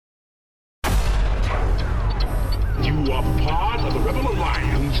You are part of the Rebel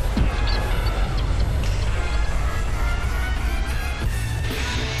Alliance.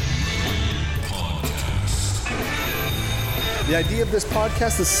 The idea of this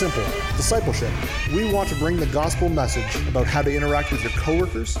podcast is simple: discipleship. We want to bring the gospel message about how to interact with your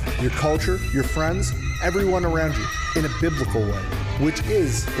coworkers, your culture, your friends, everyone around you in a biblical way, which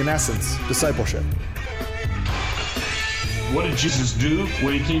is, in essence, discipleship. What did Jesus do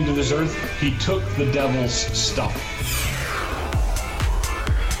when he came to this earth? He took the devil's stuff.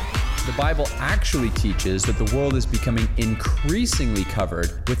 The Bible actually teaches that the world is becoming increasingly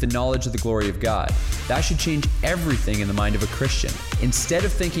covered with the knowledge of the glory of God. That should change everything in the mind of a Christian. Instead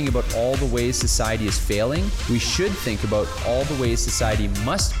of thinking about all the ways society is failing, we should think about all the ways society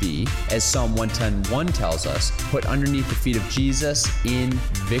must be, as Psalm 110:1 tells us, put underneath the feet of Jesus in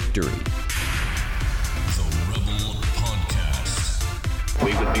victory.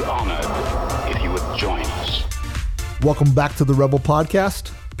 We would be honored if you would join us. Welcome back to the Rebel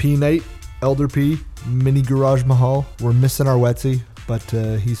Podcast. P. Nate, Elder P, Mini Garage Mahal. We're missing our Wetsy, but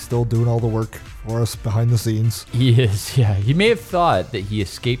he's still doing all the work for us behind the scenes. He is, yeah. He may have thought that he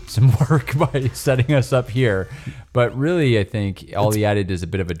escaped some work by setting us up here, but really, I think all he added is a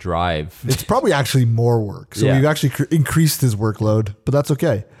bit of a drive. It's probably actually more work. So we've actually increased his workload, but that's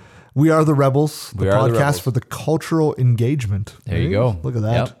okay. We are the Rebels, the podcast for the cultural engagement. There you go. Look at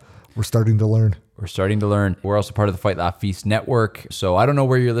that. Yep. We're starting to learn. We're starting to learn. We're also part of the Fight, Laugh, Feast network. So I don't know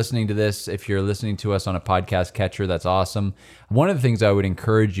where you're listening to this. If you're listening to us on a podcast catcher, that's awesome. One of the things I would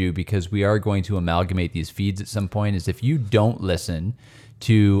encourage you, because we are going to amalgamate these feeds at some point, is if you don't listen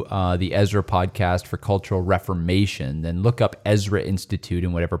to the Ezra podcast for cultural reformation, then look up Ezra Institute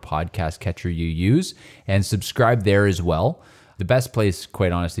in whatever podcast catcher you use and subscribe there as well. The best place,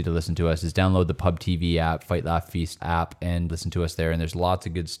 quite honestly, to listen to us is download the Pub TV app, Fight Laugh Feast app, and listen to us there. And there's lots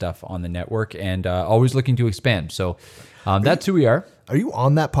of good stuff on the network, and always looking to expand. So that's who we are. Are you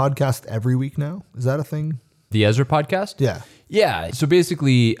on that podcast every week now? Is that a thing? The Ezra podcast? Yeah. Yeah. So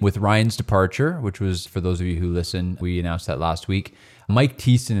basically, with Ryan's departure, which was, for those of you who listen, we announced that last week, Mike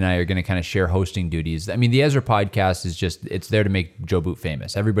Thiessen and I are going to kind of share hosting duties. I mean, the Ezra podcast is just, it's there to make Joe Boot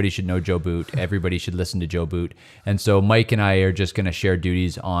famous. Everybody should know Joe Boot. Everybody should listen to Joe Boot. And so Mike and I are just going to share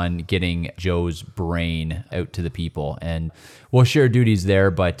duties on getting Joe's brain out to the people. And we'll share duties there,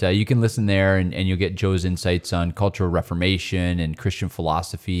 but you can listen there and you'll get Joe's insights on cultural reformation and Christian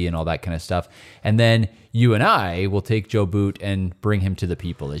philosophy and all that kind of stuff. And then you and I will take Joe Boot and bring him to the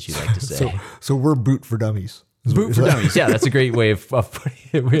people, as you like to say. So we're Boot for Dummies. Boot for dummies. Yeah, that's a great way of putting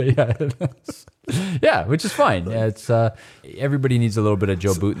it. Yeah, which is fine. Yeah, it's everybody needs a little bit of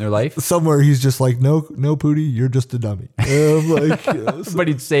Joe Boot in their life. Somewhere he's just like, no, Pootie, you're just a dummy. But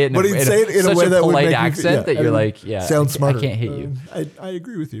he'd say it in a way that polite accent that you're like, yeah, sounds smarter. I can't hate you. I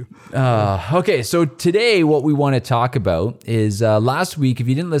agree with you. Okay, so today what we want to talk about is last week. If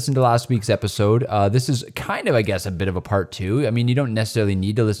you didn't listen to last week's episode, this is kind of, I guess, a bit of a part two. I mean, you don't necessarily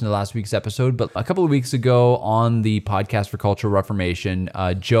need to listen to last week's episode, but a couple of weeks ago on the podcast for Cultural Reformation,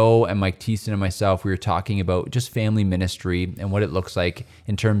 Joe and Mike Thiessen and myself, we were talking about just family ministry and what it looks like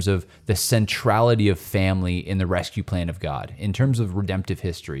in terms of the centrality of family in the rescue plan of God, in terms of redemptive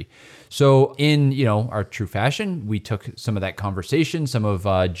history. So in, our true fashion, we took some of that conversation, some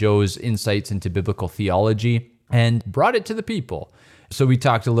of Joe's insights into biblical theology, and brought it to the people. So we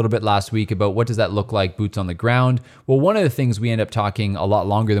talked a little bit last week about what does that look like, boots on the ground. Well, one of the things we end up talking a lot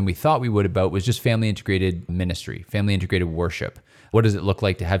longer than we thought we would about was just family integrated ministry, family integrated worship. What does it look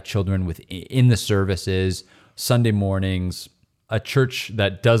like to have children in the services, Sunday mornings, a church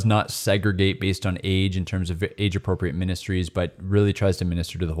that does not segregate based on age in terms of age-appropriate ministries, but really tries to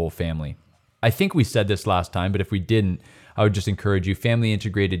minister to the whole family. I think we said this last time, but if we didn't, I would just encourage you. Family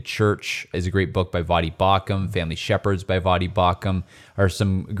Integrated Church is a great book by Vadi Bakum. Family Shepherds by Vadi Bakum are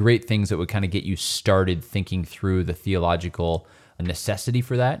some great things that would kind of get you started thinking through the theological necessity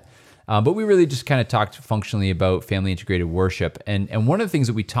for that. But we really just kind of talked functionally about family integrated worship. And one of the things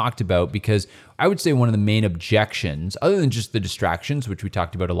that we talked about, because I would say one of the main objections, other than just the distractions, which we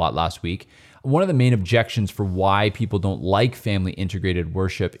talked about a lot last week, one of the main objections for why people don't like family integrated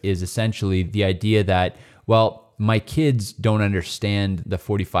worship is essentially the idea that, well, my kids don't understand the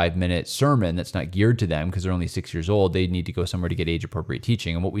 45-minute sermon that's not geared to them because they're only 6 years old. They need to go somewhere to get age-appropriate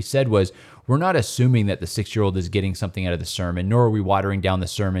teaching. And what we said was, we're not assuming that the 6-year-old is getting something out of the sermon, nor are we watering down the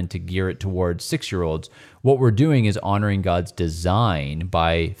sermon to gear it towards 6-year-olds. What we're doing is honoring God's design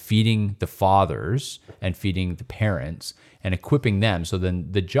by feeding the fathers and feeding the parents and equipping them. So then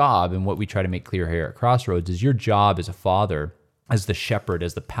the job, and what we try to make clear here at Crossroads, is your job as a father as the shepherd,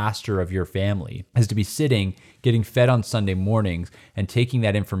 as the pastor of your family, is to be sitting, getting fed on Sunday mornings and taking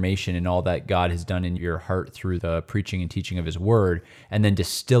that information and all that God has done in your heart through the preaching and teaching of his word, and then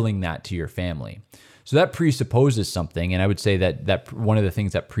distilling that to your family. So that presupposes something, and I would say that one of the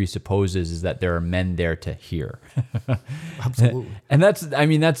things that presupposes is that there are men there to hear. Absolutely. And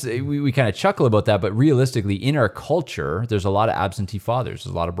we kind of chuckle about that, but realistically, in our culture, there's a lot of absentee fathers.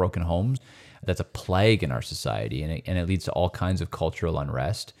 There's a lot of broken homes. That's a plague in our society, and it leads to all kinds of cultural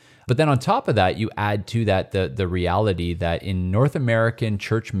unrest. But then on top of that, you add to that the reality that in North American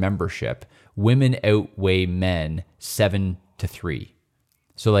church membership, women outweigh men 7-3.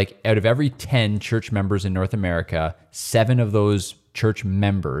 So like out of every 10 church members in North America, 7 of those church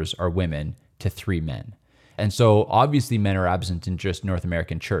members are women to 3 men. And so obviously men are absent in just North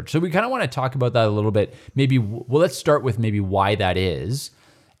American church. So we kind of want to talk about that a little bit. Let's start with maybe why that is.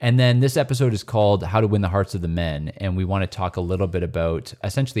 And then this episode is called How to Win the Hearts of the Men. And we want to talk a little bit about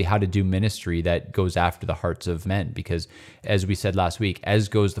essentially how to do ministry that goes after the hearts of men. Because as we said last week, as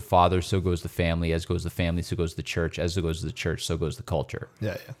goes the father, so goes the family. As goes the family, so goes the church. As goes the church, so goes the culture.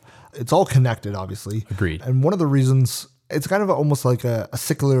 Yeah. It's all connected, obviously. Agreed. And one of the reasons, it's kind of almost like a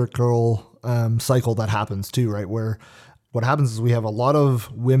cyclical cycle that happens too, right? Where what happens is we have a lot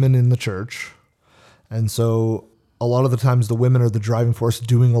of women in the church. And so a lot of the times the women are the driving force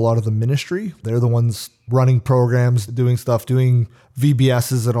doing a lot of the ministry. They're the ones running programs, doing stuff, doing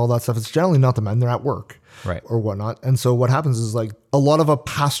VBSs and all that stuff. It's generally not the men. They're at work, right, or whatnot. And so what happens is like a lot of a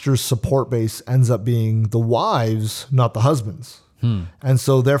pastor's support base ends up being the wives, not the husbands. And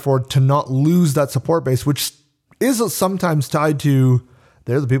so therefore to not lose that support base, which is sometimes tied to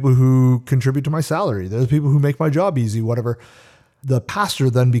they're the people who contribute to my salary. They're the people who make my job easy, whatever. The pastor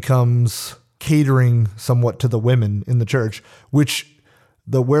then becomes catering somewhat to the women in the church, which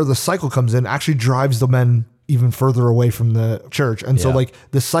where the cycle comes in actually drives the men even further away from the church. And so like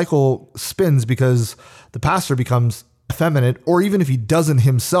the cycle spins because the pastor becomes effeminate, or even if he doesn't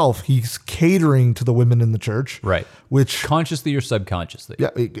himself, he's catering to the women in the church. Right. Which consciously or subconsciously.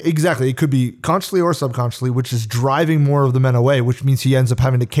 Yeah, exactly. It could be consciously or subconsciously, which is driving more of the men away, which means he ends up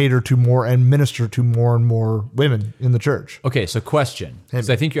having to cater to more and minister to more and more women in the church. Okay. So question, because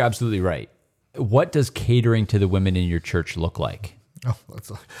I think you're absolutely right. What does catering to the women in your church look like? Oh,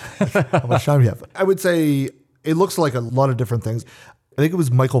 how much time do you have? I would say it looks like a lot of different things. I think it was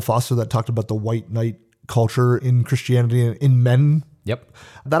Michael Foster that talked about the white knight culture in Christianity and in men. Yep.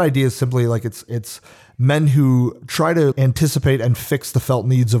 That idea is simply like it's men who try to anticipate and fix the felt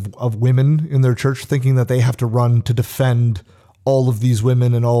needs of women in their church, thinking that they have to run to defend all of these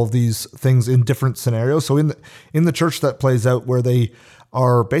women and all of these things in different scenarios. So in the church that plays out where they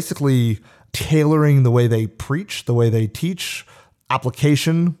are basically tailoring the way they preach, the way they teach,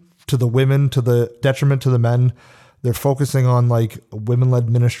 application to the women, to the detriment to the men. They're focusing on like women-led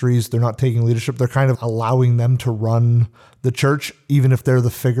ministries. They're not taking leadership. They're kind of allowing them to run the church, even if they're the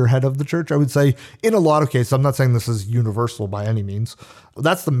figurehead of the church. I would say in a lot of cases, I'm not saying this is universal by any means.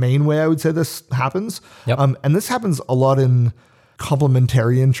 That's the main way I would say this happens. Yep. And this happens a lot in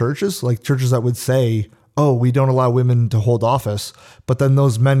complementarian churches, like churches that would say, oh, we don't allow women to hold office, but then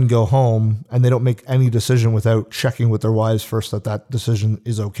those men go home and they don't make any decision without checking with their wives first that decision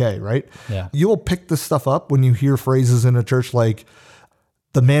is okay, right? Yeah. You will pick this stuff up when you hear phrases in a church like,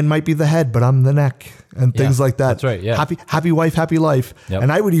 the man might be the head, but I'm the neck, and things like that. That's right, yeah. Happy wife, happy life. Yep. And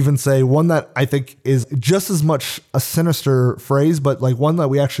I would even say one that I think is just as much a sinister phrase, but like one that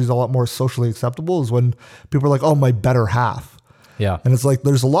we actually is a lot more socially acceptable is when people are like, oh, my better half. Yeah. And it's like,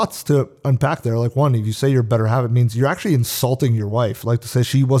 there's lots to unpack there. Like one, if you say your better half, it means you're actually insulting your wife. Like to say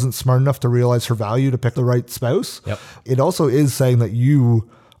she wasn't smart enough to realize her value to pick the right spouse. Yep. It also is saying that you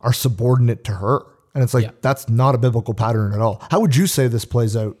are subordinate to her. And it's like, that's not a biblical pattern at all. How would you say this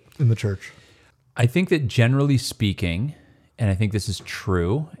plays out in the church? I think that generally speaking, and I think this is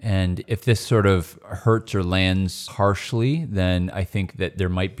true, and if this sort of hurts or lands harshly, then I think that there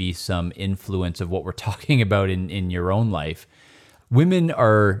might be some influence of what we're talking about in your own life. Women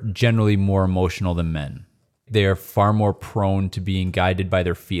are generally more emotional than men. They are far more prone to being guided by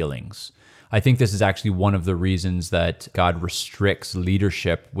their feelings. I think this is actually one of the reasons that God restricts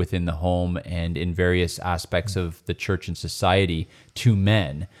leadership within the home and in various aspects of the church and society to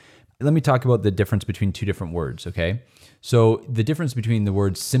men. Let me talk about the difference between two different words, okay? So the difference between the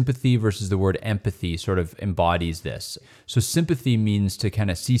word sympathy versus the word empathy sort of embodies this. So sympathy means to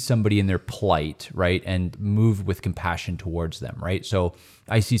kind of see somebody in their plight, right? And move with compassion towards them, right? So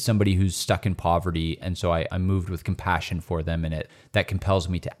I see somebody who's stuck in poverty, and so I'm moved with compassion for them, and that compels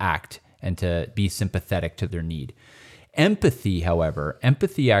me to act and to be sympathetic to their need. Empathy, however,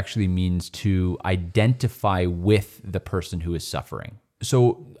 empathy actually means to identify with the person who is suffering.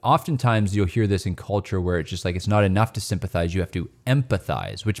 So oftentimes you'll hear this in culture where it's just like, it's not enough to sympathize, you have to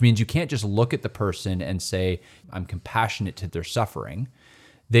empathize, which means you can't just look at the person and say, I'm compassionate to their suffering.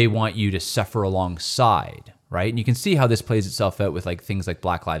 They want you to suffer alongside, right? And you can see how this plays itself out with like things like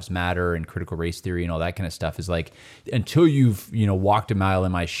Black Lives Matter and critical race theory and all that kind of stuff, is like, until you've, walked a mile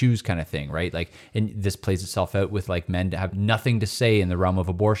in my shoes kind of thing, right? Like, and this plays itself out with like men to have nothing to say in the realm of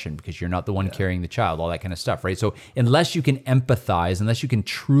abortion because you're not the one carrying the child, all that kind of stuff, right? So unless you can empathize, unless you can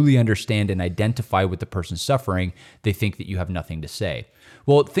truly understand and identify with the person suffering, they think that you have nothing to say.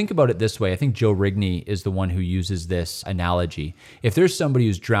 Well, think about it this way. I think Joe Rigney is the one who uses this analogy. If there's somebody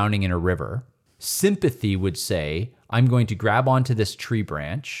who's drowning in a river, sympathy would say, I'm going to grab onto this tree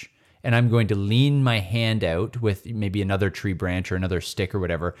branch and I'm going to lean my hand out with maybe another tree branch or another stick or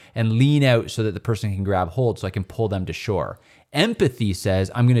whatever, and lean out so that the person can grab hold so I can pull them to shore. Empathy says,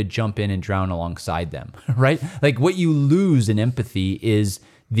 I'm going to jump in and drown alongside them, right? Like, what you lose in empathy is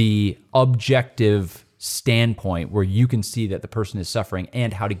the objective standpoint where you can see that the person is suffering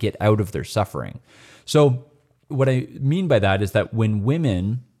and how to get out of their suffering. So what I mean by that is that when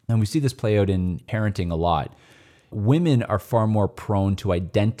women, and we see this play out in parenting a lot, women are far more prone to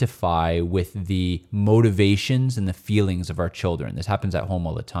identify with the motivations and the feelings of our children. This happens at home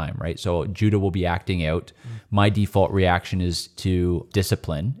all the time, right? So Judah will be acting out. My default reaction is to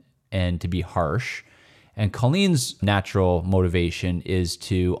discipline and to be harsh. And Colleen's natural motivation is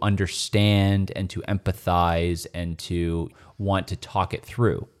to understand and to empathize and to want to talk it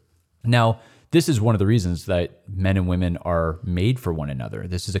through. Now, this is one of the reasons that men and women are made for one another.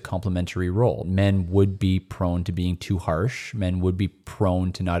 This is a complementary role. Men would be prone to being too harsh. Men would be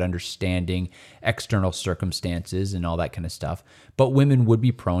prone to not understanding external circumstances and all that kind of stuff. But women would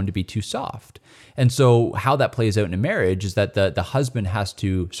be prone to be too soft. And so how that plays out in a marriage is that the husband has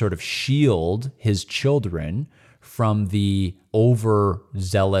to sort of shield his children from the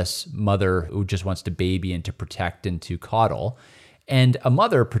overzealous mother who just wants to baby and to protect and to coddle. And a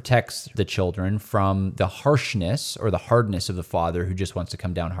mother protects the children from the harshness or the hardness of the father who just wants to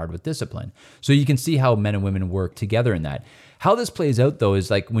come down hard with discipline. So you can see how men and women work together in that. How this plays out, though, is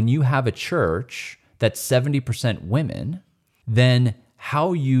like when you have a church that's 70% women, then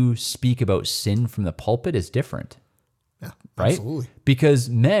how you speak about sin from the pulpit is different. Yeah, right? absolutely. Because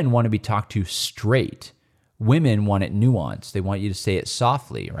men want to be talked to straight. Women want it nuanced. They want you to say it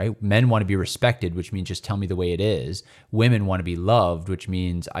softly, right? Men want to be respected, which means just tell me the way it is. Women want to be loved, which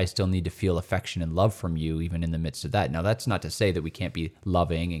means I still need to feel affection and love from you, even in the midst of that. Now, that's not to say that we can't be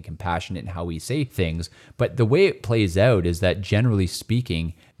loving and compassionate in how we say things, but the way it plays out is that generally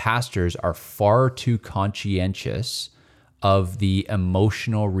speaking, pastors are far too conscientious of the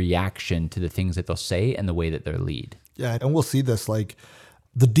emotional reaction to the things that they'll say and the way that they'll lead. Yeah, and we'll see this like,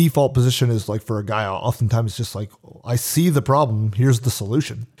 the default position is like for a guy, oftentimes just like, I see the problem, here's the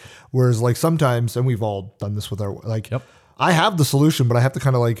solution. Whereas like sometimes, and we've all done this with our, like, I have the solution, but I have to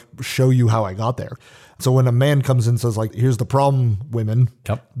kind of like show you how I got there. So when a man comes in and says like, here's the problem, women,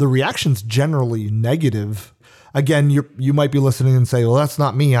 the reaction's generally negative. Again, you might be listening and say, well, that's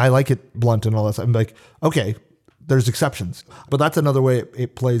not me. I like it blunt and all that stuff. I'm like, okay, there's exceptions. But that's another way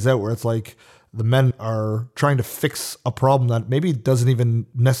it plays out where it's like, the men are trying to fix a problem that maybe doesn't even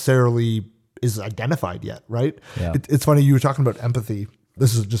necessarily is identified yet, right? Yeah. It's funny, you were talking about empathy.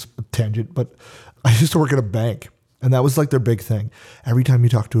 This is just a tangent, but I used to work at a bank, and that was like their big thing. Every time you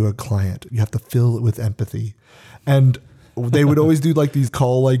talk to a client, you have to fill it with empathy. And they would always do like these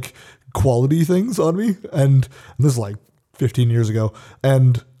call like quality things on me. And this is like 15 years ago.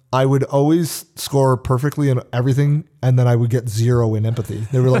 And I would always score perfectly in everything, and then I would get 0 in empathy.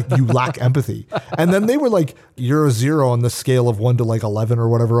 They were like, you lack empathy. And then they were like, you're a 0 on the scale of 1 to like 11 or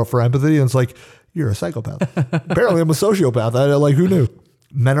whatever for empathy. And it's like, you're a psychopath. Apparently I'm a sociopath. Like, who knew?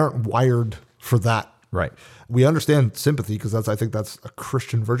 Men aren't wired for that. Right. We understand sympathy because I think that's a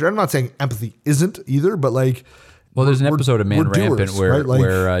Christian virtue. I'm not saying empathy isn't either, but like, well, there's an episode of Man Rampant doers, where right? Like,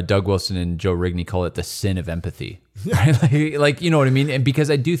 where Doug Wilson and Joe Rigney call it the sin of empathy. Right? like, you know what I mean? And because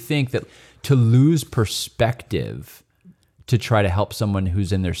I do think that to lose perspective to try to help someone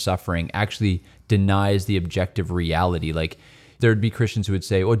who's in their suffering actually denies the objective reality. Like, there'd be Christians who would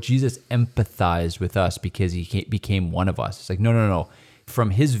say, oh, Jesus empathized with us because he became one of us. It's like, no.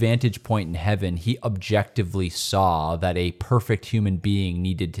 from his vantage point in heaven, he objectively saw that a perfect human being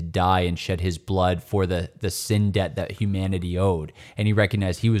needed to die and shed his blood for the sin debt that humanity owed. And he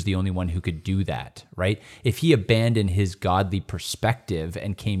recognized he was the only one who could do that, right? If he abandoned his godly perspective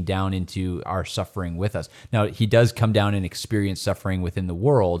and came down into our suffering with us. Now, he does come down and experience suffering within the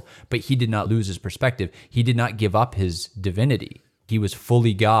world, but he did not lose his perspective. He did not give up his divinity. He was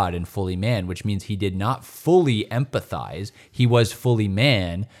fully God and fully man, which means he did not fully empathize. He was fully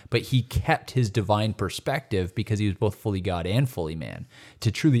man, but he kept his divine perspective because he was both fully God and fully man.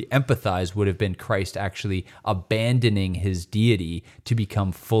 To truly empathize would have been Christ actually abandoning his deity to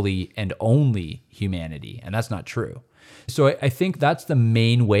become fully and only humanity, and that's not true. So I think that's the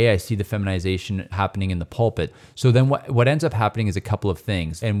main way I see the feminization happening in the pulpit. So then what ends up happening is a couple of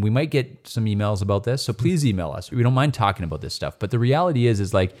things, and we might get some emails about this, so please email us. We don't mind talking about this stuff, but the reality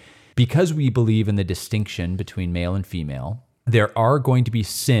is like, because we believe in the distinction between male and female, there are going to be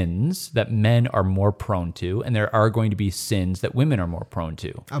sins that men are more prone to, and there are going to be sins that women are more prone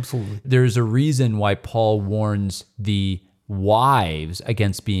to. Absolutely. There's a reason why Paul warns the wives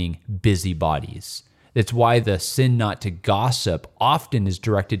against being busybodies. It's why the sin not to gossip often is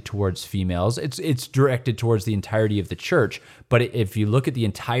directed towards females. It's directed towards the entirety of the church. But if you look at the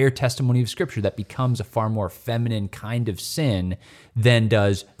entire testimony of Scripture, that becomes a far more feminine kind of sin than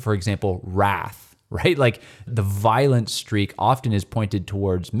does, for example, wrath, right? Like the violent streak often is pointed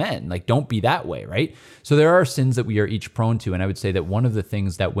towards men. Like, don't be that way, right? So there are sins that we are each prone to. And I would say that one of the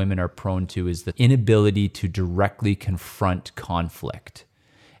things that women are prone to is the inability to directly confront conflict.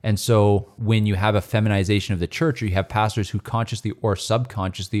 And so when you have a feminization of the church, or you have pastors who consciously or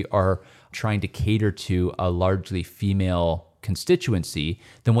subconsciously are trying to cater to a largely female constituency,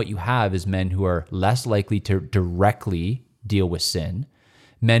 then what you have is men who are less likely to directly deal with sin,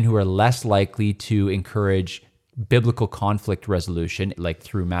 men who are less likely to encourage biblical conflict resolution, like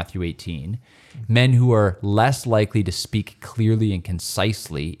through Matthew 18, men who are less likely to speak clearly and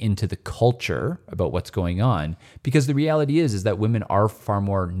concisely into the culture about what's going on, because the reality is that women are far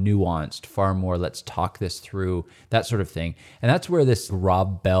more nuanced, far more let's talk this through, that sort of thing. And that's where this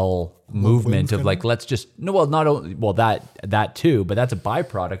Rob Bell movement of like, let's just, no, well, not only, well, that too, but that's a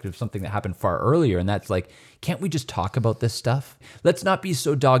byproduct of something that happened far earlier. And that's like, can't we just talk about this stuff? Let's not be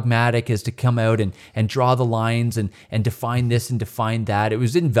so dogmatic as to come out and draw the lines and define this and define that. It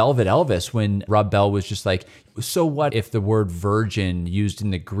was in Velvet Elvis when Rob Bell was just like, so what if the word virgin used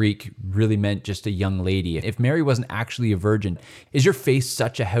in the Greek really meant just a young lady? If Mary wasn't actually a virgin, is your face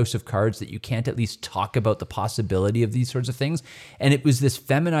such a house of cards that you can't at least talk about the possibility of these sorts of things? And it was this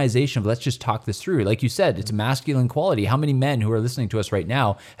feminization of let's just talk this through. Like you said, it's a masculine quality. How many men who are listening to us right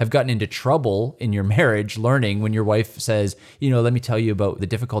now have gotten into trouble in your marriage learning when your wife says, let me tell you about the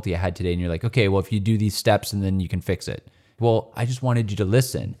difficulty I had today. And you're like, okay, well, if you do these steps and then you can fix it. Well, I just wanted you to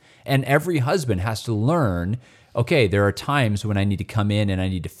listen. And every husband has to learn, okay, there are times when I need to come in and I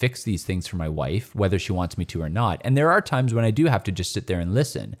need to fix these things for my wife, whether she wants me to or not. And there are times when I do have to just sit there and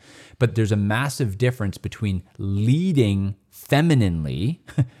listen. But there's a massive difference between leading femininely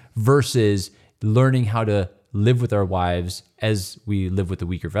versus learning how to live with our wives as we live with the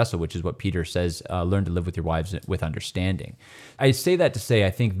weaker vessel, which is what Peter says, learn to live with your wives with understanding. I say that to say,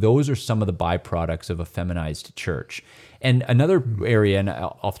 I think those are some of the byproducts of a feminized church. And another area, and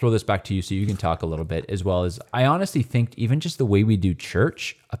I'll throw this back to you so you can talk a little bit as well, is I honestly think even just the way we do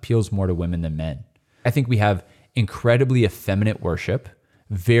church appeals more to women than men. I think we have incredibly effeminate worship,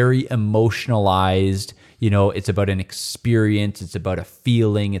 very emotionalized, it's about an experience, it's about a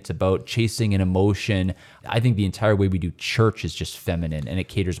feeling, it's about chasing an emotion. I think the entire way we do church is just feminine, and it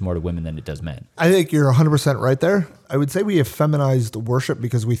caters more to women than it does men. I think you're 100% right there. I would say we have feminized worship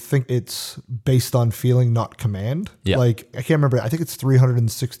because we think it's based on feeling, not command. Yeah. Like, I can't remember, I think it's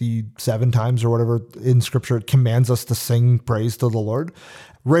 367 times or whatever in Scripture, it commands us to sing praise to the Lord.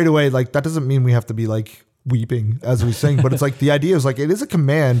 Right away, like, that doesn't mean we have to be like weeping as we sing, but it's like the idea is like, it is a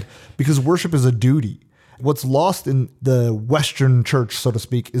command because worship is a duty. What's lost in the Western church, so to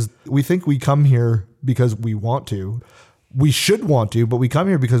speak, is we think we come here because we want to. We should want to, but we come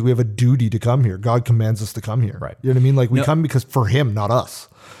here because we have a duty to come here. God commands us to come here. Right. You know what I mean? Like we come because for him, not us.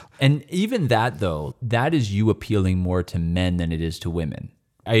 And even that, though, that is you appealing more to men than it is to women.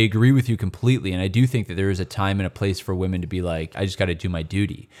 I agree with you completely. And I do think that there is a time and a place for women to be like, I just got to do my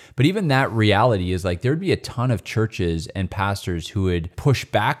duty. But even that reality is like, there'd be a ton of churches and pastors who would push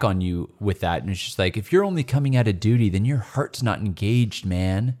back on you with that. And it's just like, if you're only coming out of duty, then your heart's not engaged,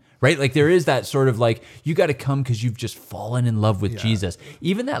 man. Right? Like there is that sort of like, you got to come because you've just fallen in love with Jesus.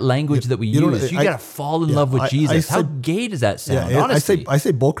 Even that language that we use, you got to fall in love with Jesus. How gay does that sound? Honestly. I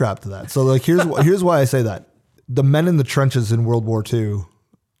say bullcrap to that. So like, here's why I say that. the men in the trenches in World War II,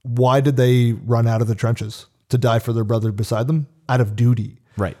 why did they run out of the trenches to die for their brother beside them? Out of duty.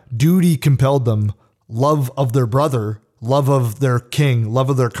 Right. Duty compelled them. Love of their brother, love of their king, love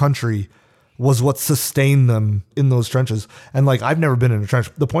of their country was what sustained them in those trenches. And like, I've never been in a trench.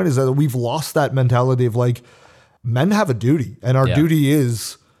 The point is that we've lost that mentality of like, men have a duty, and our duty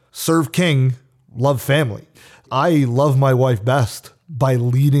is serve king, love family. I love my wife best by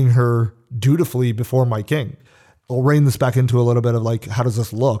leading her dutifully before my king. I'll rein this back into a little bit of like, how does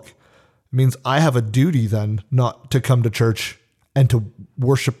this look? It means I have a duty then not to come to church and to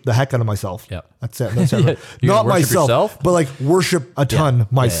worship the heck out of myself. Yeah. That's it. That's it. Yeah. Not myself, yourself? but like worship a ton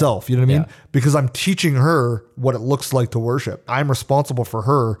myself. You know what I mean? Yeah. Because I'm teaching her what it looks like to worship. I'm responsible for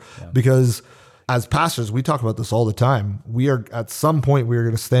her because as pastors, we talk about this all the time. We are at some point, we are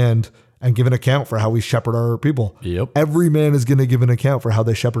going to stand and give an account for how we shepherd our people. Yep. Every man is going to give an account for how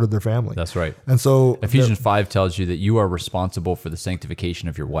they shepherded their family. That's right. And so Ephesians 5 tells you that you are responsible for the sanctification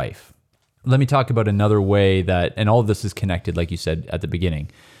of your wife. Let me talk about another way that, and all of this is connected, like you said at the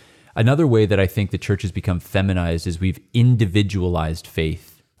beginning. Another way that I think the church has become feminized is we've individualized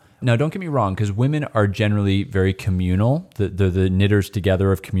faith. Now, don't get me wrong, because women are generally very communal. They're the knitters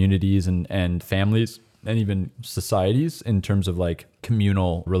together of communities and families and even societies in terms of like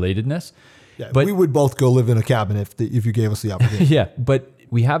communal relatedness. yeah, but we would both go live in a cabin if you gave us the opportunity. yeah, but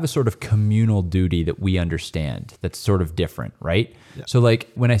we have a sort of communal duty that we understand that's sort of different, right? Yeah. So like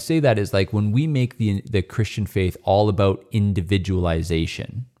when I say that is like when we make the Christian faith all about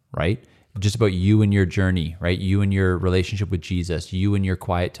individualization, right? Just about you and your journey, right? You and your relationship with Jesus, you and your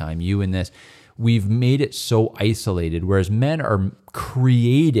quiet time, you and this. We've made it so isolated, whereas men are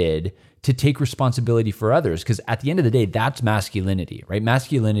created to take responsibility for others. Because at the end of the day, that's masculinity, right?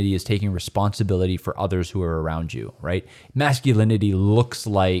 Masculinity is taking responsibility for others who are around you, right? Masculinity looks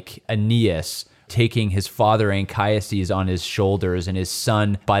like Aeneas taking his father Anchises on his shoulders and his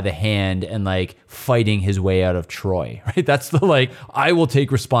son by the hand and like fighting his way out of Troy, right? That's the like, I will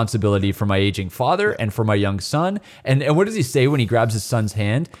take responsibility for my aging father and for my young son. And what does he say when he grabs his son's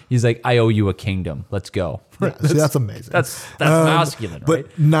hand? He's like, I owe you a kingdom. Let's go. Yeah, see, that's amazing. That's masculine, right?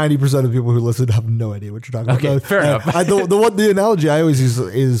 But 90% of people who listen have no idea what you're talking Okay, about. fair enough. The analogy I always use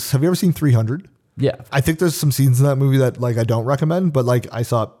is, have you ever seen 300? Yeah. I think there's some scenes in that movie that like I don't recommend, but like I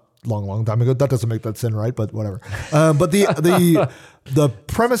saw it long time ago. That doesn't make that sin right, but whatever. But the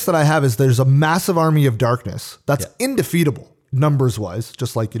premise that I have is there's a massive army of darkness that's indefeatable numbers wise,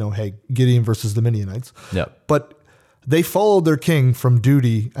 just like, hey, Gideon versus the Midianites. Yeah. But they followed their king from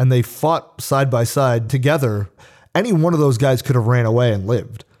duty and they fought side by side together. Any one of those guys could have ran away and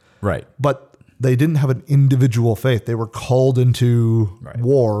lived. Right. But they didn't have an individual faith. They were called into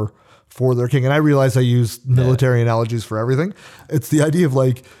war for their king. And I realize I use military analogies for everything. It's the idea of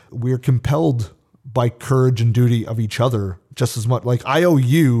like, we're compelled by courage and duty of each other just as much. Like I owe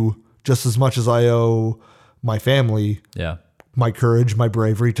you just as much as I owe my family, my courage, my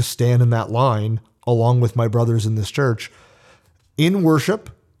bravery to stand in that line along with my brothers in this church in worship,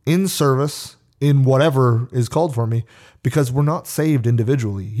 in service, in whatever is called for me, because we're not saved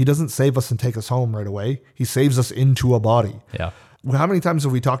individually. He doesn't save us and take us home right away. He saves us into a body. Yeah. How many times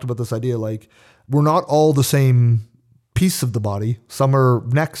have we talked about this idea? Like we're not all the same piece of the body. Some are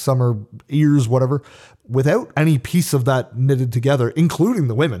necks, some are ears, whatever. Without any piece of that knitted together, including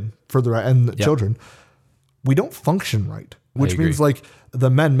the women and the children, we don't function right. Which means like the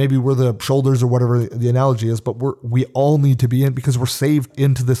men, maybe we're the shoulders or whatever the analogy is, but we all need to be in because we're saved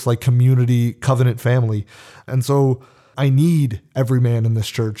into this like community covenant family. And so I need every man in this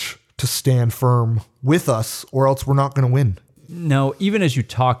church to stand firm with us or else we're not going to win. Now, even as you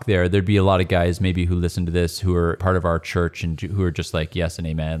talk there'd be a lot of guys maybe who listen to this who are part of our church and who are just like, yes and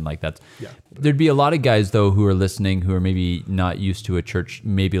amen. Like that's, there'd be a lot of guys though who are listening who are maybe not used to a church,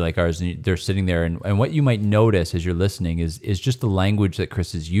 maybe like ours, and they're sitting there. And what you might notice as you're listening is just the language that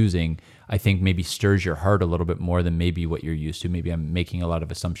Chris is using, I think maybe stirs your heart a little bit more than maybe what you're used to. Maybe I'm making a lot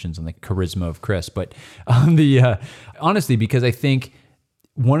of assumptions on the charisma of Chris, but honestly, because I think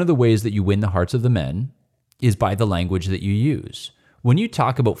one of the ways that you win the hearts of the men is by the language that you use. When you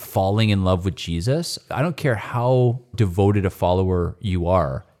talk about falling in love with Jesus, I don't care how devoted a follower you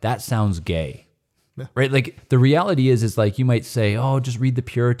are, that sounds gay, right? Like the reality is like you might say, oh, just read the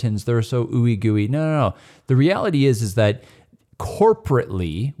Puritans, they're so ooey gooey. No. The reality is that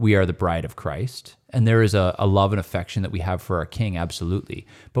corporately we are the bride of Christ, and there is a love and affection that we have for our King, absolutely.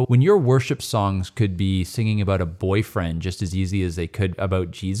 But when your worship songs could be singing about a boyfriend just as easy as they could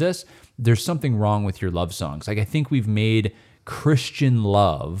about Jesus, there's something wrong with your love songs. Like I think we've made Christian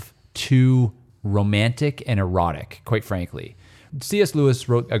love too romantic and erotic, quite frankly, C.S. Lewis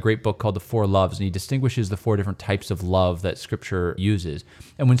wrote a great book called The Four Loves, and he distinguishes the 4 different types of love that Scripture uses.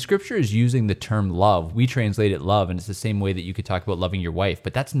 And when Scripture is using the term love, we translate it love, and it's the same way that you could talk about loving your wife,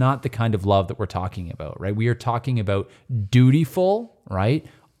 but that's not the kind of love that we're talking about, right? We are talking about dutiful, right?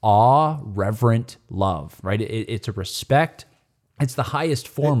 Awe, reverent love, right? It's a respect. It's the highest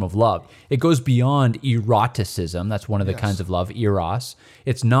form of love. It goes beyond eroticism. That's one of the kinds of love, eros.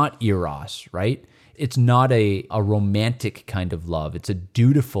 It's not eros, right? It's not a romantic kind of love. It's a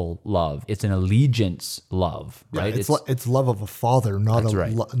dutiful love. It's an allegiance love, right? Yeah, it's love of a father, not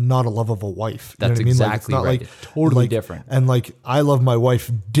a love of a wife. That's exactly right. Like, it's totally different. And like, I love my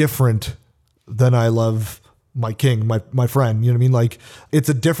wife different than I love my king, my friend. You know what I mean? Like, it's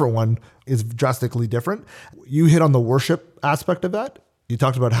a different one. It's drastically different. You hit on the worship aspect of that. You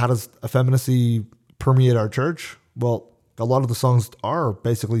talked about how does effeminacy permeate our church? Well, a lot of the songs are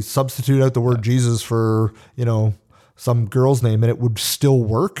basically substitute out the word Jesus for, some girl's name and it would still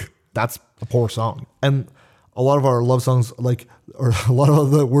work. That's a poor song. And a lot of our love songs, or a lot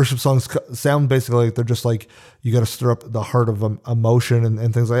of the worship songs sound basically like they're just like, you got to stir up the heart of emotion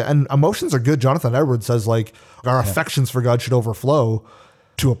and things like that. And emotions are good. Jonathan Edwards says like our affections for God should overflow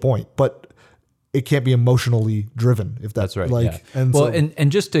to a point, but it can't be emotionally driven, if that's right.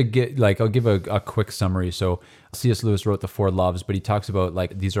 And just to get I'll give a quick summary. So C.S. Lewis wrote The Four Loves, but he talks about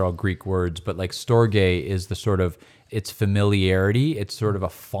these are all Greek words, but storge is the sort of, it's familiarity. It's sort of a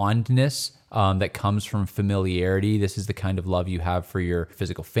fondness that comes from familiarity. This is the kind of love you have for your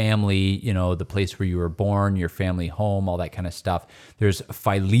physical family, the place where you were born, your family home, all that kind of stuff. There's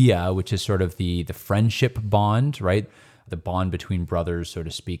philia, which is sort of the friendship bond, right? The bond between brothers, so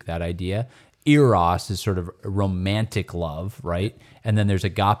to speak, that idea. Eros is sort of romantic love, right? And then there's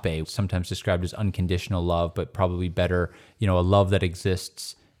agape, sometimes described as unconditional love, but probably better, a love that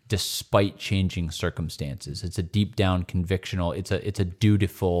exists despite changing circumstances. It's a deep down convictional, it's a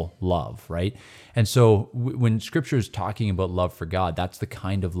dutiful love, right? And so when Scripture is talking about love for God, that's the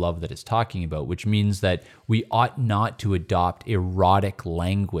kind of love that it's talking about, which means that we ought not to adopt erotic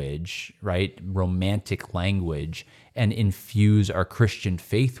language, right? Romantic language, and infuse our Christian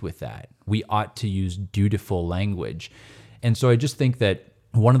faith with that. We ought to use dutiful language. And so I just think that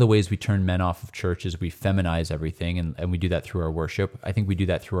one of the ways we turn men off of church is we feminize everything, and we do that through our worship. I think we do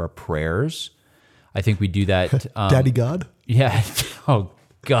that through our prayers. I think we do that. Daddy God? Yeah. Oh,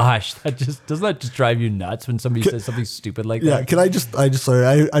 gosh. Doesn't that just drive you nuts when somebody says something stupid like that? Yeah. Can I just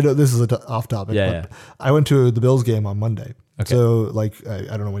sorry, I know this is off topic. Yeah. I went to the Bills game on Monday. Okay. So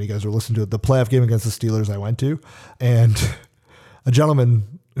I don't know when you guys are listening to it, the playoff game against the Steelers I went to, and a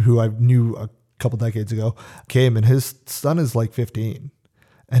gentleman who I knew a couple decades ago came, and his son is 15,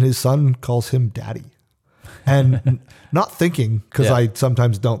 and his son calls him daddy. And not thinking, because I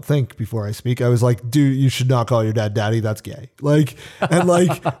sometimes don't think before I speak, I was like, dude, you should not call your dad daddy. That's gay. Right away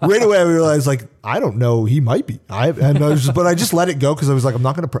I realized I don't know, he might be. But I just let it go because I was like, I'm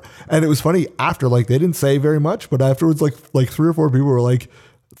not going to. And it was funny after, they didn't say very much, but afterwards, like 3 or 4 people were like,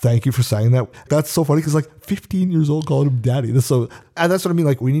 thank you for saying that. That's so funny because 15 years old calling him daddy. And that's what I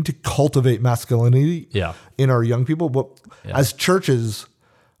mean. We need to cultivate masculinity in our young people, but as churches,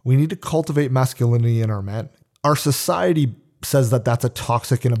 we need to cultivate masculinity in our men. Our society says that that's a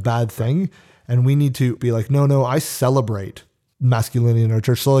toxic and a bad thing. And we need to be like, no, I celebrate masculinity in our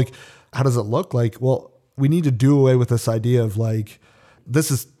church. So how does it look? Well, we need to do away with this idea of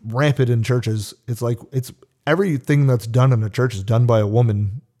this is rampant in churches. It's it's everything that's done in a church is done by a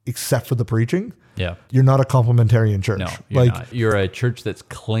woman except for the preaching. Yeah. You're not a complementarian church. No, you're not. You're a church that's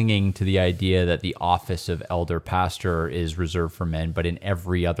clinging to the idea that the office of elder pastor is reserved for men, but in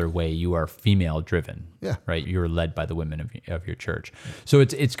every other way, you are female driven. Yeah. Right. You're led by the women of your church. So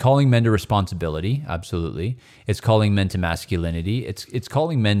it's calling men to responsibility. Absolutely. It's calling men to masculinity. It's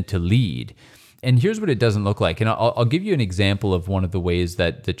calling men to lead. And here's what it doesn't look like. And I'll give you an example of one of the ways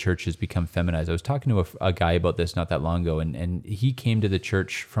that the church has become feminized. I was talking to a guy about this not that long ago, and he came to the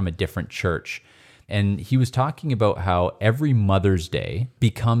church from a different church. And he was talking about how every Mother's Day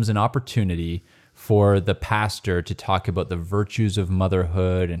becomes an opportunity for the pastor to talk about the virtues of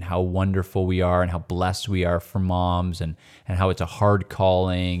motherhood and how wonderful we are and how blessed we are for moms and how it's a hard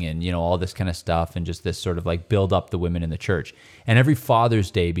calling and, all this kind of stuff and just this sort of build up the women in the church. And every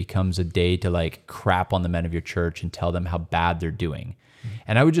Father's Day becomes a day to crap on the men of your church and tell them how bad they're doing.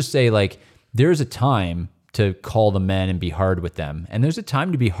 And I would just say there's a time to call the men and be hard with them. And there's a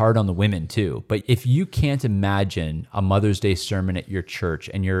time to be hard on the women too. But if you can't imagine a Mother's Day sermon at your church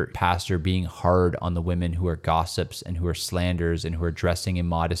and your pastor being hard on the women who are gossips and who are slanders and who are dressing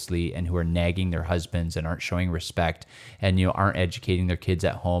immodestly and who are nagging their husbands and aren't showing respect and aren't educating their kids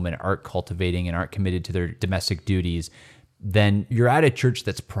at home and aren't cultivating and aren't committed to their domestic duties, then you're at a church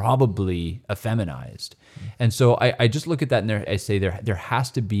that's probably effeminized. And so I just look at that and I say there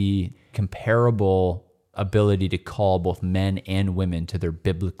has to be comparable ability to call both men and women to their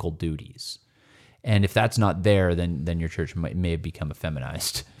biblical duties. And if that's not there, then your church may have become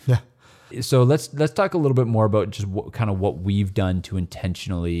effeminized. Yeah. So let's talk a little bit more about just what we've done to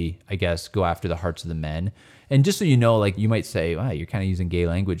intentionally, I guess, go after the hearts of the men. And just so you know, like you might say, wow, you're kind of using gay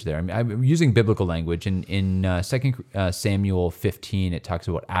language there. I mean, I'm using biblical language. In 2 Samuel 15, it talks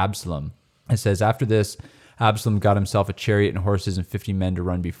about Absalom. It says, after this, Absalom got himself a chariot and horses and 50 men to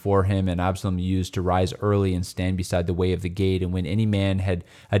run before him. And Absalom used to rise early and stand beside the way of the gate. And when any man had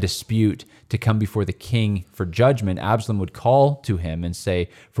a dispute to come before the king for judgment, Absalom would call to him and say,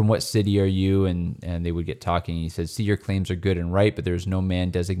 from what city are you? And they would get talking. And he said, see, your claims are good and right, but there is no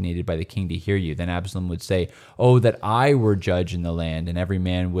man designated by the king to hear you. Then Absalom would say, oh, that I were judge in the land, and every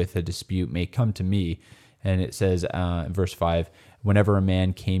man with a dispute may come to me. And it says in verse 5, whenever a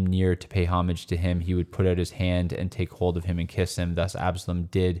man came near to pay homage to him, he would put out his hand and take hold of him and kiss him. Thus Absalom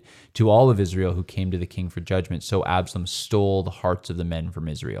did to all of Israel who came to the king for judgment. So Absalom stole the hearts of the men from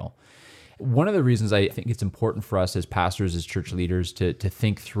Israel. One of the reasons I think it's important for us as pastors, as church leaders, to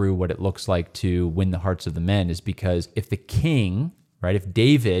think through what it looks like to win the hearts of the men is because if the king, right, if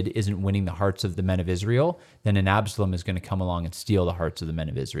David isn't winning the hearts of the men of Israel, then an Absalom is going to come along and steal the hearts of the men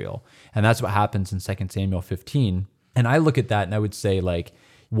of Israel. And that's what happens in 2 Samuel 15. And I look at that and I would say, like,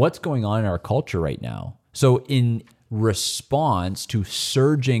 what's going on in our culture right now? So in response to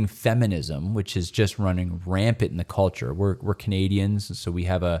surging feminism, which is just running rampant in the culture, we're Canadians, so we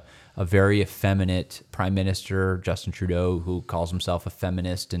have a very effeminate prime minister, Justin Trudeau, who calls himself a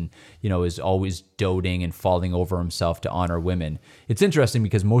feminist and, is always doting and falling over himself to honor women. It's interesting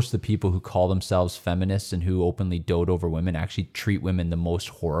because most of the people who call themselves feminists and who openly dote over women actually treat women the most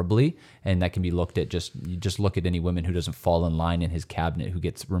horribly. And that can be looked at you just look at any woman who doesn't fall in line in his cabinet who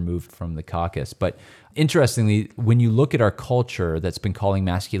gets removed from the caucus. But interestingly, when you look at our culture that's been calling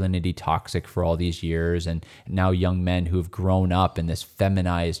masculinity toxic for all these years, and now young men who have grown up in this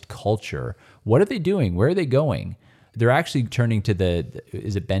feminized culture, what are they doing? Where are they going? They're actually turning to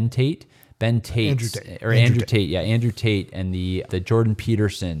is it Ben Tate? Ben Tate, Andrew Tate. Yeah, Andrew Tate and the Jordan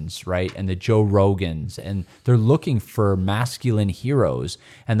Petersons, right? And the Joe Rogans. And they're looking for masculine heroes.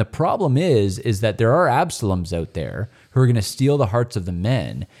 And the problem is that there are Absaloms out there who are going to steal the hearts of the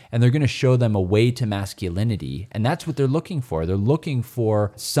men, and they're going to show them a way to masculinity. And that's what they're looking for. They're looking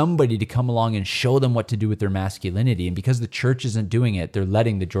for somebody to come along and show them what to do with their masculinity. And because the church isn't doing it, they're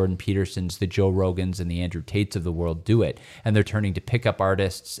letting the Jordan Petersons, the Joe Rogans, and the Andrew Tates of the world do it. And they're turning to pickup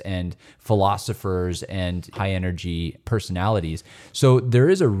artists and philosophers and high energy personalities. So there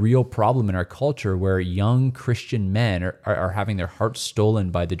is a real problem in our culture where young Christian men are having their hearts stolen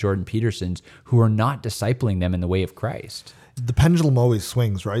by the Jordan Petersons who are not discipling them in the way of Christ. The pendulum always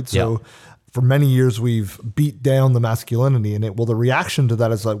swings, right? So for many years, we've beat down the masculinity in it. Well, the reaction to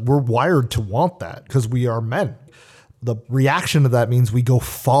that is like, we're wired to want that because we are men. The reaction to that means we go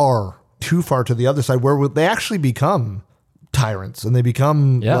too far to the other side where they actually become tyrants and they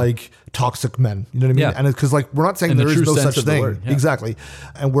become like toxic men. You know what I mean? Yeah. And it's because like, we're not saying there is no such thing. Exactly.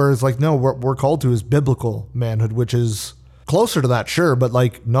 And whereas like, no, what we're called to is biblical manhood, which is closer to that, sure, but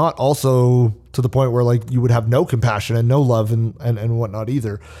like not also to the point where like you would have no compassion and no love and whatnot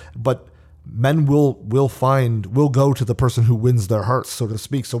either. But men will go to the person who wins their hearts, so to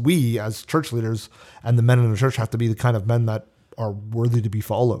speak. So we as church leaders and the men in the church have to be the kind of men that are worthy to be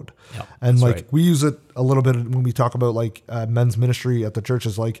followed. Yep, and like right. We use it a little bit when we talk about like men's ministry at the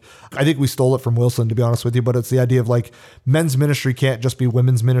churches. Like I think we stole it from Wilson, to be honest with you, but it's the idea of like men's ministry can't just be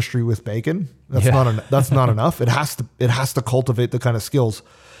women's ministry with bacon. That's not enough. It has to cultivate the kind of skills.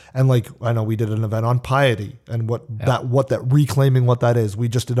 And like I know we did an event on piety and what reclaiming what that is. We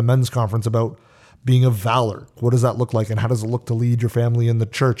just did a men's conference about being of valor. What does that look like? And how does it look to lead your family in the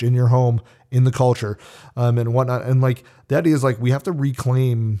church, in your home, in the culture, and whatnot? And like the idea is like we have to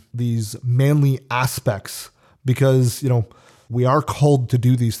reclaim these manly aspects because, we are called to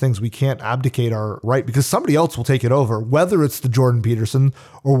do these things. We can't abdicate our right because somebody else will take it over, whether it's the Jordan Peterson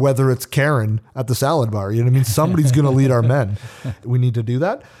or whether it's Karen at the salad bar. You know what I mean? Somebody's going to lead our men. We need to do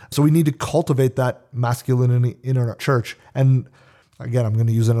that. So we need to cultivate that masculinity in our church. And again, I'm going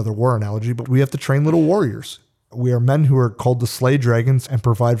to use another war analogy, but we have to train little warriors. We are men who are called to slay dragons and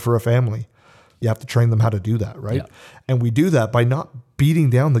provide for a family. You have to train them how to do that, right? Yeah. And we do that by not beating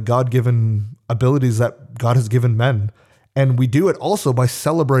down the God-given abilities that God has given men. And we do it also by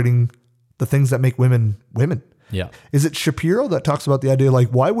celebrating the things that make women women. Yeah. Is it Shapiro that talks about the idea, like,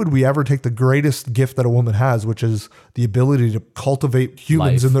 why would we ever take the greatest gift that a woman has, which is the ability to cultivate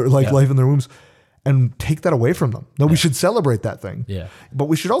humans in their life in their wombs, and take that away from them. No, we should celebrate that thing. Yeah. But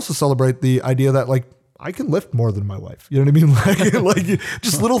we should also celebrate the idea that like, I can lift more than my wife. You know what I mean? Like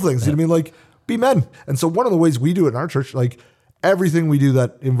just little things. You know what I mean? Like, be men. And so one of the ways we do it in our church, like everything we do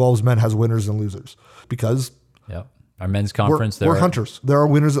that involves men has winners and losers, because our men's conference, we're hunters. There are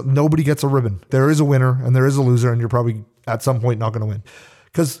winners. Nobody gets a ribbon. There is a winner and there is a loser, and you're probably at some point not going to win.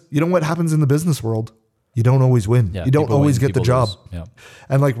 Because you know what happens in the business world? You don't always win. Yeah, you don't always get the job. Yeah.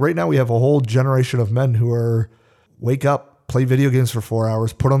 And like right now we have a whole generation of men who are wake up, play video games for 4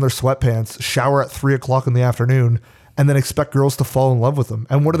 hours, put on their sweatpants, shower at 3:00 in the afternoon, and then expect girls to fall in love with them.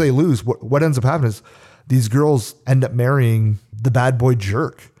 And what do they lose? What ends up happening is these girls end up marrying the bad boy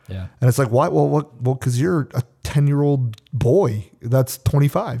jerk. Yeah. And it's like, why? Well, because you're a 10-year-old boy that's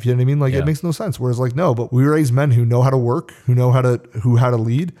 25. You know what I mean? Like it makes no sense. Whereas like, no, but we raise men who know how to work, who know how to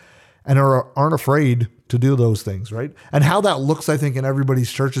lead, and aren't afraid to do those things. Right. And how that looks, I think, in everybody's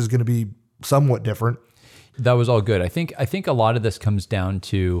church is going to be somewhat different. That was all good. I think a lot of this comes down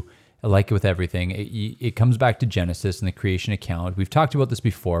to, like with everything, it comes back to Genesis and the creation account. We've talked about this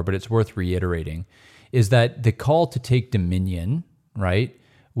before, but it's worth reiterating, is that the call to take dominion, right,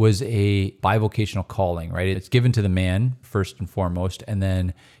 was a bivocational calling, right? It's given to the man first and foremost, and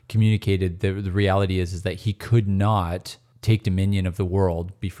then communicated. The reality is that he could not take dominion of the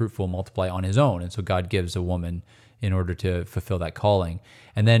world, be fruitful, multiply on his own. And so God gives a woman in order to fulfill that calling.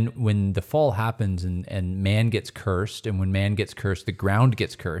 And then when the fall happens and man gets cursed, and when man gets cursed, the ground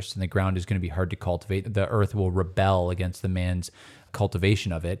gets cursed, and the ground is going to be hard to cultivate. The earth will rebel against the man's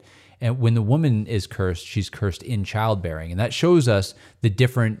cultivation of it. And when the woman is cursed, she's cursed in childbearing. And that shows us the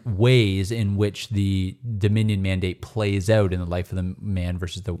different ways in which the dominion mandate plays out in the life of the man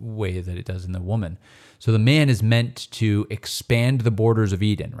versus the way that it does in the woman. So the man is meant to expand the borders of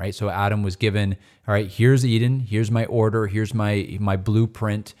Eden, right? So Adam was given, all right, here's Eden, here's my order, here's my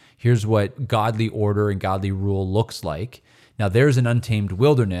blueprint, here's what godly order and godly rule looks like. Now there's an untamed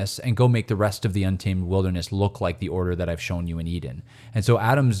wilderness, and go make the rest of the untamed wilderness look like the order that I've shown you in Eden. And so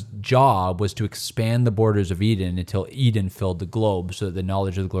Adam's job was to expand the borders of Eden until Eden filled the globe, so that the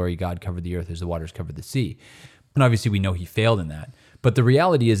knowledge of the glory of God covered the earth as the waters covered the sea. And obviously we know he failed in that. But the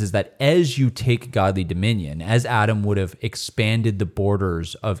reality is that as you take godly dominion, as Adam would have expanded the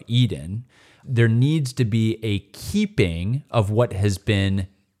borders of Eden, there needs to be a keeping of what has been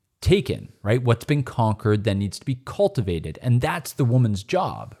taken, right? What's been conquered then needs to be cultivated. And that's the woman's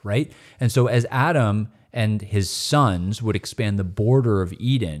job, right? And so as Adam and his sons would expand the border of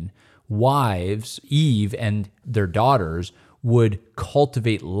Eden, wives, Eve and their daughters, would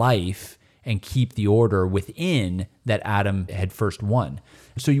cultivate life and keep the order within that Adam had first won.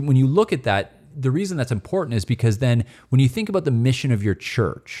 So when you look at that, the reason that's important is because then when you think about the mission of your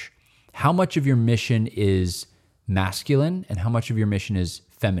church, how much of your mission is masculine and how much of your mission is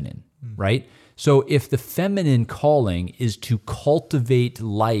feminine, right? So if the feminine calling is to cultivate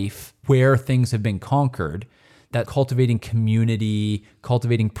life where things have been conquered, that cultivating community,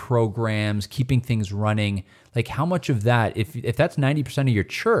 cultivating programs, keeping things running, like how much of that, if that's 90% of your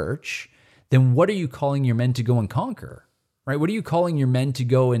church, then what are you calling your men to go and conquer, right? What are you calling your men to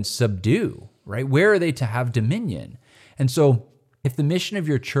go and subdue, right? Where are they to have dominion? And so if the mission of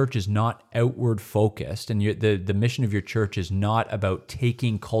your church is not outward focused, and the mission of your church is not about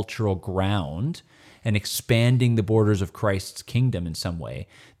taking cultural ground and expanding the borders of Christ's kingdom in some way,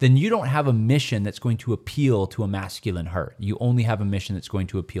 then you don't have a mission that's going to appeal to a masculine heart. You only have a mission that's going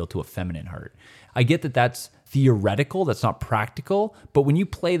to appeal to a feminine heart. I get that that's theoretical, that's not practical, but when you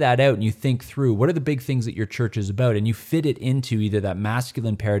play that out and you think through what are the big things that your church is about, and you fit it into either that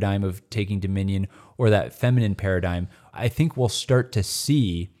masculine paradigm of taking dominion or that feminine paradigm, I think we'll start to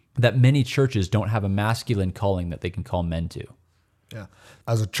see that many churches don't have a masculine calling that they can call men to. Yeah.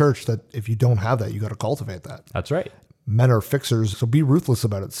 As a church, that if you don't have that, you got to cultivate that. That's right. Men are fixers, so be ruthless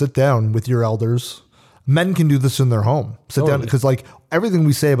about it. Sit down with your elders. Men can do this in their home. Sit down, because like everything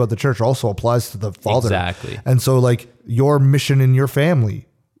we say about the church also applies to the father. Exactly. And so like your mission in your family,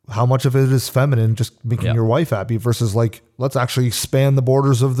 how much of it is feminine, just making your wife happy, versus like, let's actually expand the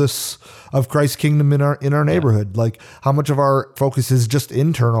borders of Christ's kingdom in our neighborhood. Like how much of our focus is just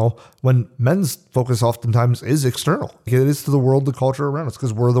internal when men's focus oftentimes is external. It is to the world, the culture around us,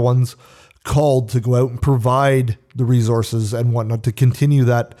 because we're the ones called to go out and provide the resources and whatnot to continue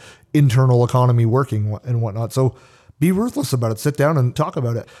that internal economy working and whatnot. So be ruthless about it. Sit down and talk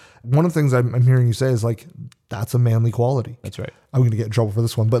about it. One of the things I'm hearing you say is like, that's a manly quality. That's right. I'm going to get in trouble for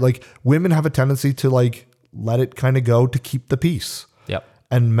this one, but like women have a tendency to like, let it kind of go to keep the peace. Yep.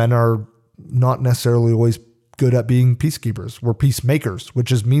 And men are not necessarily always good at being peacekeepers. We're peacemakers,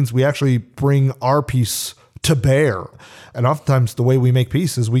 which means we actually bring our peace to bear. And oftentimes the way we make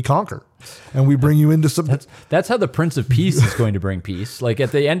peace is we conquer and we bring you into some. That's how the Prince of Peace is going to bring peace. Like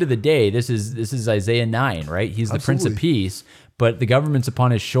at the end of the day, this is Isaiah 9, right? He's the Prince of Peace, but the government's upon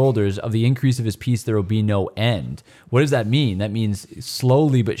his shoulders. Of the increase of his peace, there will be no end. What does that mean? That means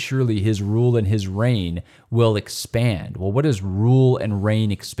slowly but surely his rule and his reign will expand. Well, what does rule and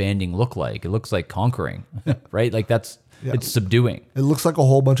reign expanding look like? It looks like conquering, right? Like it's subduing. It looks like a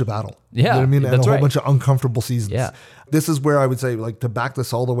whole bunch of battle. Yeah, you know what I mean? And that's a whole right. bunch of uncomfortable seasons. Yeah. This is where I would say, like, to back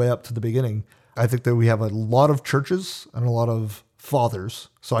this all the way up to the beginning, I think that we have a lot of churches and a lot of fathers.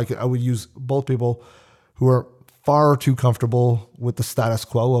 So I would use both people who are far too comfortable with the status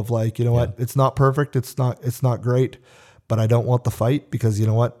quo of like, you know what, it's not perfect. It's not great, but I don't want the fight because you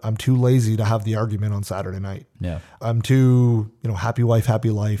know what? I'm too lazy to have the argument on Saturday night. Yeah. I'm too, happy wife, happy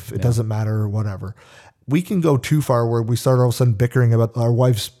life. It doesn't matter or whatever. We can go too far where we start all of a sudden bickering about our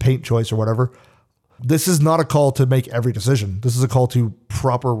wife's paint choice or whatever. This is not a call to make every decision. This is a call to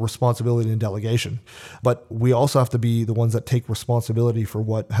proper responsibility and delegation. But we also have to be the ones that take responsibility for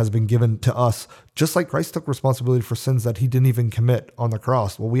what has been given to us, just like Christ took responsibility for sins that he didn't even commit on the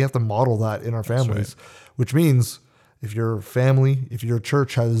cross. Well, we have to model that in our families, which means if your family, if your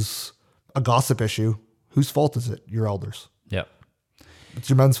church has a gossip issue, whose fault is it? Your elders. Yeah. It's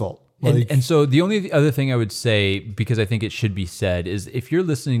your men's fault. And so the only other thing I would say, because I think it should be said, is if you're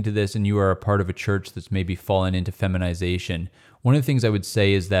listening to this and you are a part of a church that's maybe fallen into feminization, one of the things I would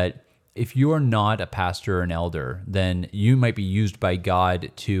say is that if you are not a pastor or an elder, then you might be used by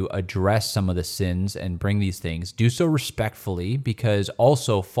God to address some of the sins and bring these things. Do so respectfully, because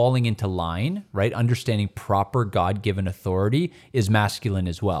also falling into line, right? Understanding proper God-given authority is masculine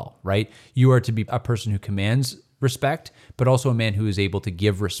as well, right? You are to be a person who commands respect, but also a man who is able to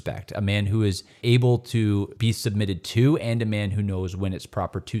give respect, a man who is able to be submitted to, and a man who knows when it's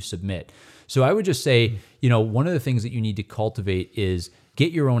proper to submit. So I would just say, one of the things that you need to cultivate is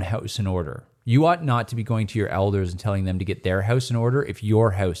get your own house in order. You ought not to be going to your elders and telling them to get their house in order if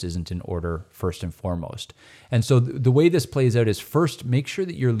your house isn't in order first and foremost. And so the way this plays out is first, make sure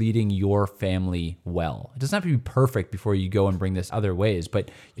that you're leading your family well. It doesn't have to be perfect before you go and bring this other ways, but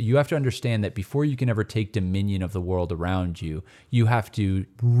you have to understand that before you can ever take dominion of the world around you, you have to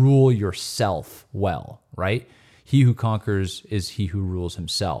rule yourself well, right? He who conquers is he who rules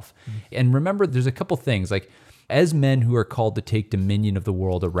himself. And remember, there's a couple things, like as men who are called to take dominion of the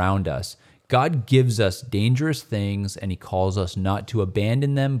world around us, God gives us dangerous things and he calls us not to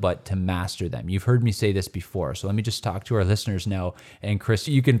abandon them, but to master them. You've heard me say this before, so let me just talk to our listeners now. And Chris,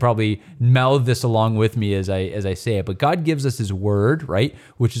 you can probably mouth this along with me as I say it, but God gives us his word, right?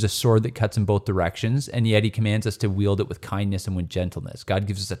 Which is a sword that cuts in both directions, and yet he commands us to wield it with kindness and with gentleness. God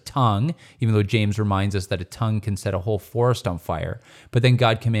gives us a tongue, even though James reminds us that a tongue can set a whole forest on fire, but then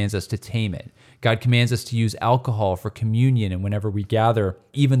God commands us to tame it. God commands us to use alcohol for communion and whenever we gather,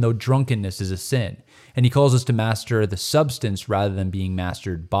 even though drunkenness is a sin. And he calls us to master the substance rather than being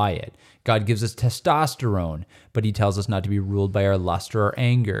mastered by it. God gives us testosterone, but he tells us not to be ruled by our lust or our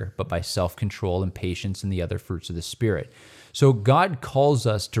anger, but by self-control and patience and the other fruits of the Spirit. So God calls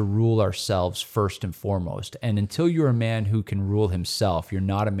us to rule ourselves first and foremost. And until you're a man who can rule himself, you're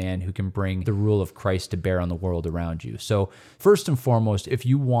not a man who can bring the rule of Christ to bear on the world around you. So first and foremost, if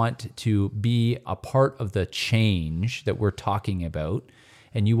you want to be a part of the change that we're talking about,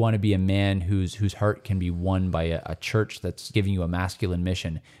 and you want to be a man whose heart can be won by a church that's giving you a masculine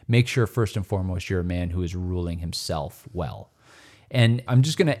mission, make sure first and foremost you're a man who is ruling himself well. And I'm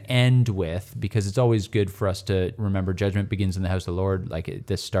just going to end with, because it's always good for us to remember judgment begins in the house of the Lord. Like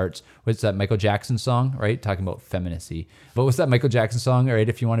this starts, what's that Michael Jackson song, right? Talking about femininity. But what's that Michael Jackson song, right?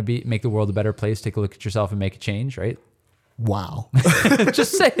 If you want to make the world a better place, take a look at yourself and make a change, right? Wow.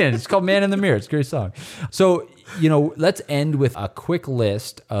 Just saying. It's called Man in the Mirror. It's a great song. So, let's end with a quick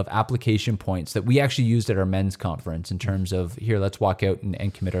list of application points that we actually used at our men's conference in terms of, here, let's walk out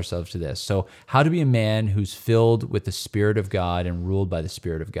and commit ourselves to this. So how to be a man who's filled with the Spirit of God and ruled by the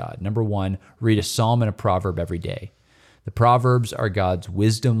Spirit of God. Number one, read a psalm and a proverb every day. The Proverbs are God's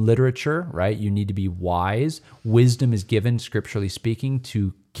wisdom literature, right? You need to be wise. Wisdom is given, scripturally speaking,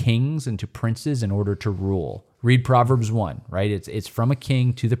 to kings and to princes in order to rule. Read Proverbs 1, right? It's from a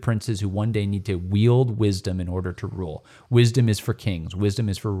king to the princes who one day need to wield wisdom in order to rule. Wisdom is for kings. Wisdom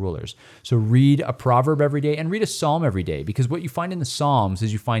is for rulers. So read a proverb every day and read a psalm every day, because what you find in the Psalms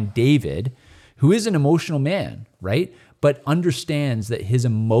is you find David, who is an emotional man, right? But understands that his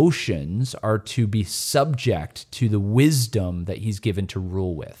emotions are to be subject to the wisdom that he's given to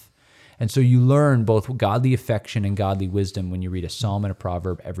rule with. And so you learn both godly affection and godly wisdom when you read a psalm and a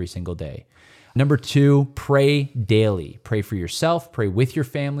proverb every single day. Number two, pray daily. Pray for yourself, pray with your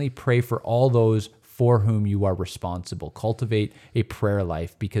family, pray for all those for whom you are responsible. Cultivate a prayer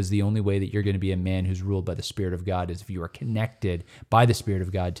life, because the only way that you're going to be a man who's ruled by the Spirit of God is if you are connected by the Spirit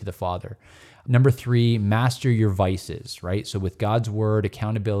of God to the Father. Number 3, master your vices, right? So with God's word,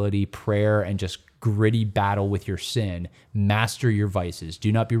 accountability, prayer, and just gritty battle with your sin, master your vices.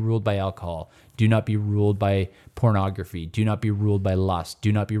 Do not be ruled by alcohol. Do not be ruled by pornography. Do not be ruled by lust.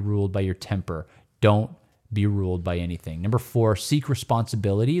 Do not be ruled by your temper. Don't be ruled by anything. Number 4, seek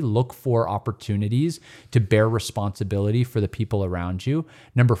responsibility. Look for opportunities to bear responsibility for the people around you.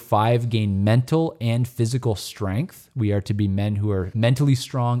 Number 5, gain mental and physical strength. We are to be men who are mentally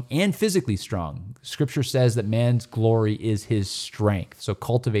strong and physically strong. Scripture says that man's glory is his strength. So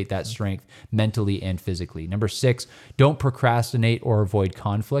cultivate that strength mentally and physically. Number 6, don't procrastinate or avoid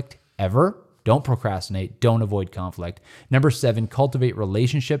conflict ever. Don't procrastinate. Don't avoid conflict. Number 7, cultivate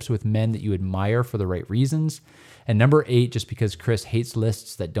relationships with men that you admire for the right reasons. And number 8, just because Chris hates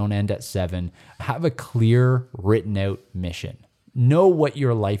lists that don't end at 7, have a clear, written out mission. Know what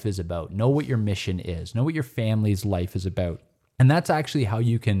your life is about. Know what your mission is. Know what your family's life is about. And that's actually how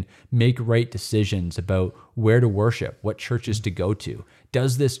you can make right decisions about where to worship, what churches to go to.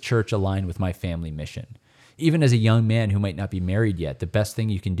 Does this church align with my family mission? Even as a young man who might not be married yet, the best thing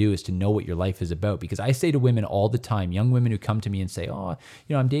you can do is to know what your life is about. Because I say to women all the time, young women who come to me and say, oh,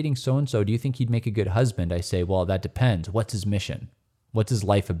 I'm dating so-and-so. Do you think he'd make a good husband? I say, well, that depends. What's his mission? What's his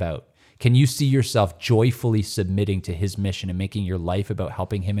life about? Can you see yourself joyfully submitting to his mission and making your life about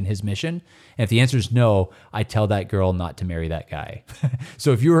helping him in his mission? And if the answer is no, I tell that girl not to marry that guy.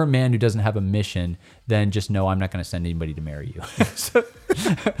 So if you're a man who doesn't have a mission, then just know I'm not going to send anybody to marry you.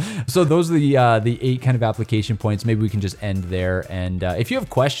 So those are the 8 kind of application points. Maybe we can just end there. And if you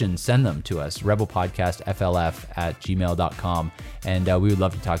have questions, send them to us, rebelpodcastflf@gmail.com. And we would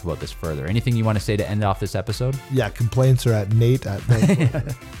love to talk about this further. Anything you want to say to end off this episode? Yeah, complaints are at Nate.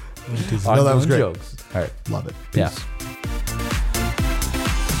 No, that was great. Jokes. All right. Love it. Peace. Yeah.